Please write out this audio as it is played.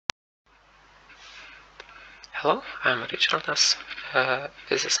Hello, I'm Ričardas.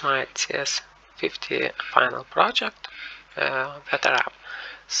 This is my CS50 final project, Weather app.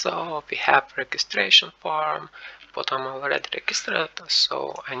 So we have registration form, but I'm already registered,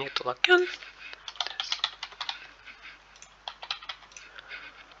 so I need to log in.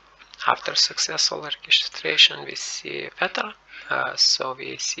 After successful registration, we see weather. So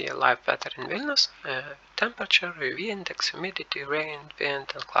we see live weather in Vilnius, temperature, UV index, humidity, rain, wind,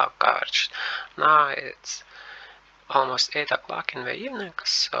 and cloud coverage. Now it's almost 8 o'clock in the evening,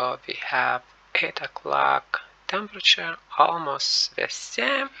 so we have 8 o'clock temperature, almost the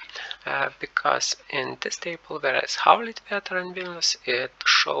same, because in this table there is hourly weather in Vilnius. It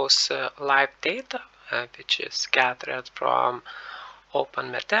shows live data, which is gathered from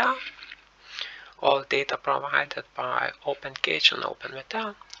OpenMeteor, all data provided by OpenCage and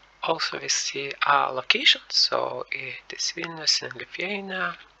OpenMeteor. Also we see our location, so it is Vilnius in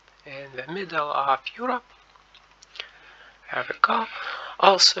Lithuania, in the middle of Europe. There we go.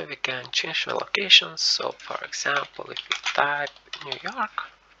 Also we can change the location, so for example if we type New York,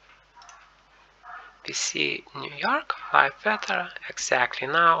 we see New York live weather exactly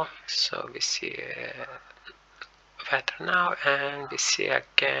now, so we see weather now, and we see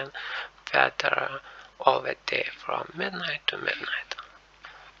again weather all the day from midnight to midnight.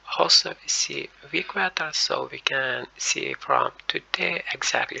 Also we see week weather, so we can see from today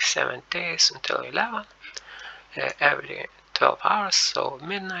exactly 7 days until 11, every 12 hours, so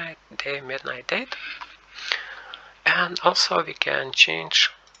midnight day, midnight date. And also we can change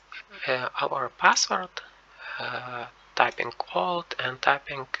our password, typing old and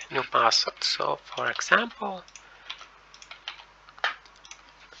typing new password. So for example,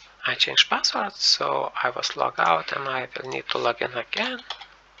 I changed password, so I was logged out and I will need to log in again.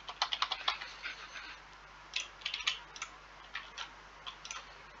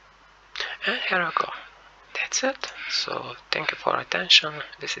 And here we go. That's it. So thank you for attention.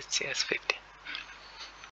 This is CS50.